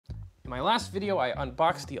In my last video, I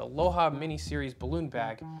unboxed the Aloha Mini series balloon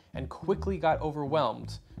bag and quickly got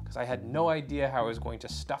overwhelmed because I had no idea how I was going to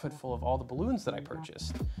stuff it full of all the balloons that I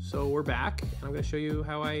purchased. So we're back, and I'm going to show you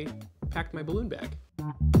how I packed my balloon bag.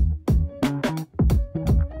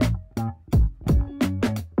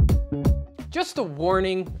 Just a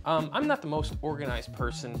warning, I'm not the most organized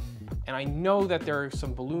person, and I know that there are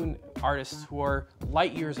some balloon artists who are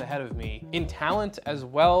light years ahead of me in talent as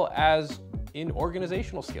well as in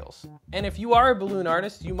organizational skills. And if you are a balloon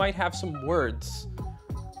artist, you might have some words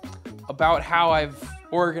about how I've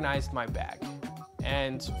organized my bag.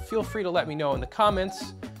 And feel free to let me know in the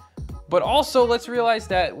comments. But also, let's realize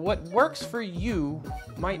that what works for you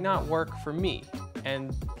might not work for me.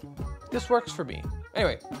 And this works for me.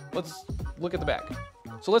 Anyway, let's look at the bag.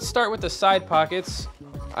 So let's start with the side pockets.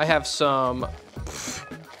 I have some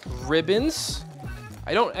ribbons.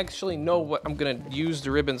 I don't actually know what I'm gonna use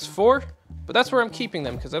the ribbons for, but that's where I'm keeping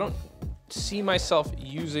them because I don't see myself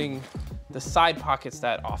using the side pockets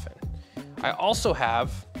that often. I also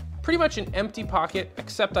have pretty much an empty pocket,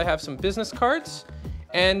 except I have some business cards,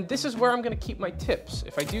 and this is where I'm gonna keep my tips.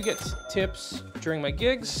 If I do get tips during my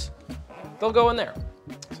gigs, they'll go in there.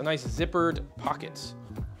 It's a nice zippered pocket.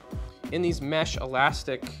 In these mesh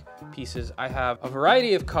elastic pieces, I have a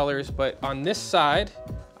variety of colors, but on this side,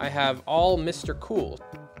 I have all Mr. Cool.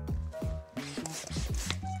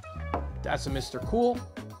 That's a Mr. Cool.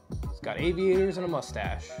 It's got aviators and a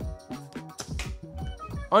mustache.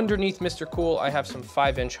 Underneath Mr. Cool, I have some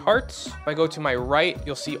 5-inch hearts. If I go to my right,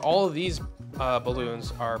 you'll see all of these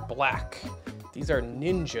balloons are black. These are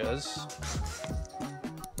ninjas.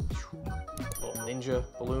 Little ninja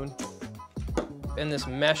balloon. In this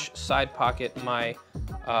mesh side pocket, my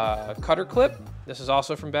cutter clip. This is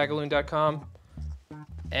also from bagaloon.com.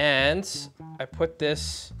 And I put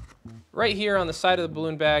this right here on the side of the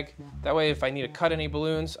balloon bag. That way, if I need to cut any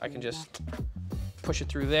balloons, I can just push it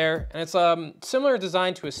through there. And it's similar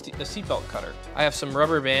design to a seatbelt cutter. I have some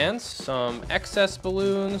rubber bands, some excess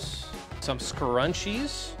balloons, some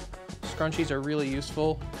scrunchies. Scrunchies are really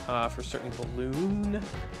useful for certain balloon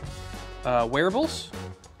wearables.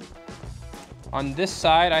 On this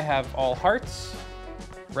side, I have all hearts,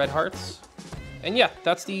 red hearts. And yeah,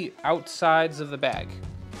 that's the outsides of the bag.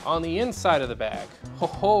 On the inside of the bag,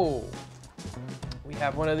 we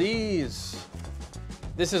have one of these.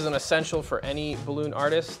 This is an essential for any balloon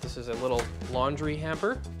artist. This is a little laundry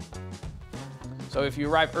hamper. So if you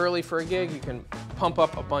arrive early for a gig, you can pump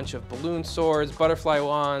up a bunch of balloon swords, butterfly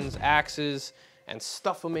wands, axes, and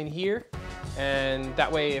stuff them in here. And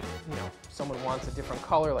that way, if someone wants a different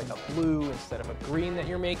color, like a blue instead of a green that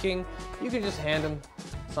you're making, you can just hand them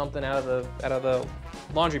something out of the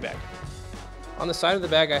laundry bag. On the side of the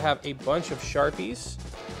bag, I have a bunch of Sharpies.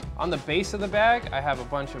 On the base of the bag, I have a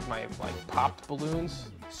bunch of my popped balloons,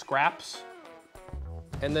 scraps.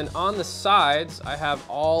 And then on the sides, I have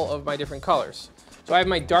all of my different colors. So I have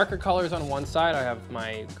my darker colors on one side. I have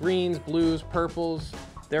my greens, blues, purples.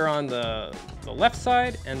 They're on the left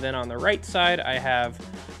side, and then on the right side, I have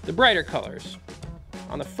the brighter colors.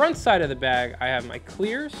 On the front side of the bag, I have my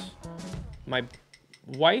clears, my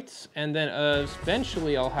whites, and then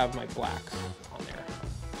eventually I'll have my blacks on there.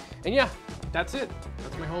 And yeah, that's it.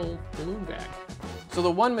 That's my whole balloon bag. So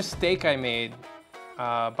the one mistake I made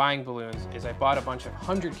buying balloons is I bought a bunch of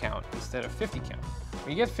 100 count instead of 50 count.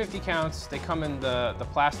 When you get 50 counts, they come in the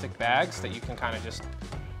plastic bags that you can kind of just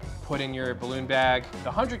put in your balloon bag. The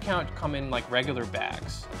 100 count come in like regular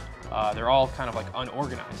bags. They're all kind of like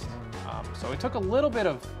unorganized. So it took a little bit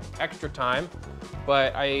of extra time,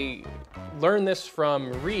 but I learned this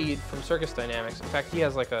from Reed from Circus Dynamics. In fact, he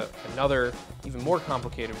has like another even more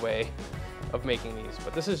complicated way of making these.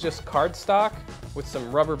 But this is just cardstock with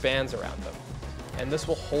some rubber bands around them. And this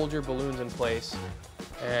will hold your balloons in place.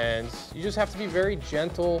 And you just have to be very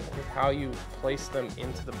gentle with how you place them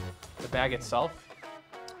into the bag itself.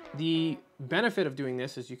 The benefit of doing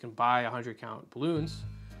this is you can buy 100 count balloons.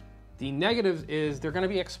 The negative is they're gonna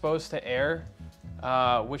be exposed to air,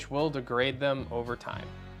 which will degrade them over time.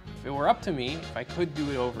 If it were up to me, if I could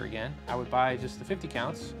do it over again, I would buy just the 50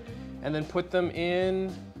 counts and then put them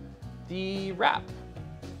in the wrap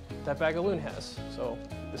that Bagaloon has. So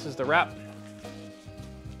this is the wrap.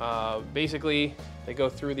 Basically, they go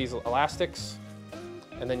through these elastics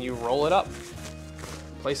and then you roll it up,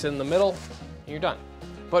 place it in the middle, and you're done.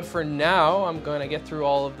 But for now, I'm gonna get through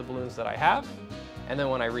all of the balloons that I have, and then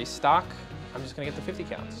when I restock, I'm just gonna get the 50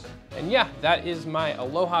 counts. And yeah, that is my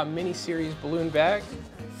Aloha Mini Series balloon bag,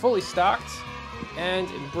 fully stocked and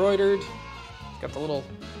embroidered. Got the little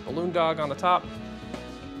balloon dog on the top.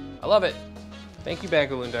 I love it. Thank you,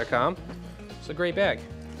 bagaloon.com. It's a great bag.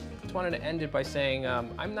 Just wanted to end it by saying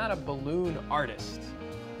I'm not a balloon artist.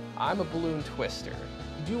 I'm a balloon twister.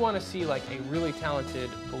 If you do want to see like a really talented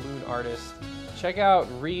balloon artist, check out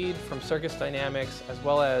Reed from Circus Dynamics as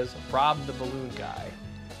well as Rob the Balloon Guy.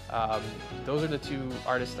 Those are the two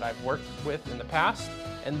artists that I've worked with in the past,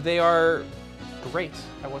 and they are great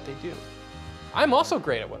at what they do. I'm also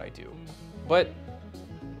great at what I do, but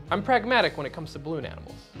I'm pragmatic when it comes to balloon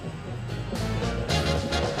animals.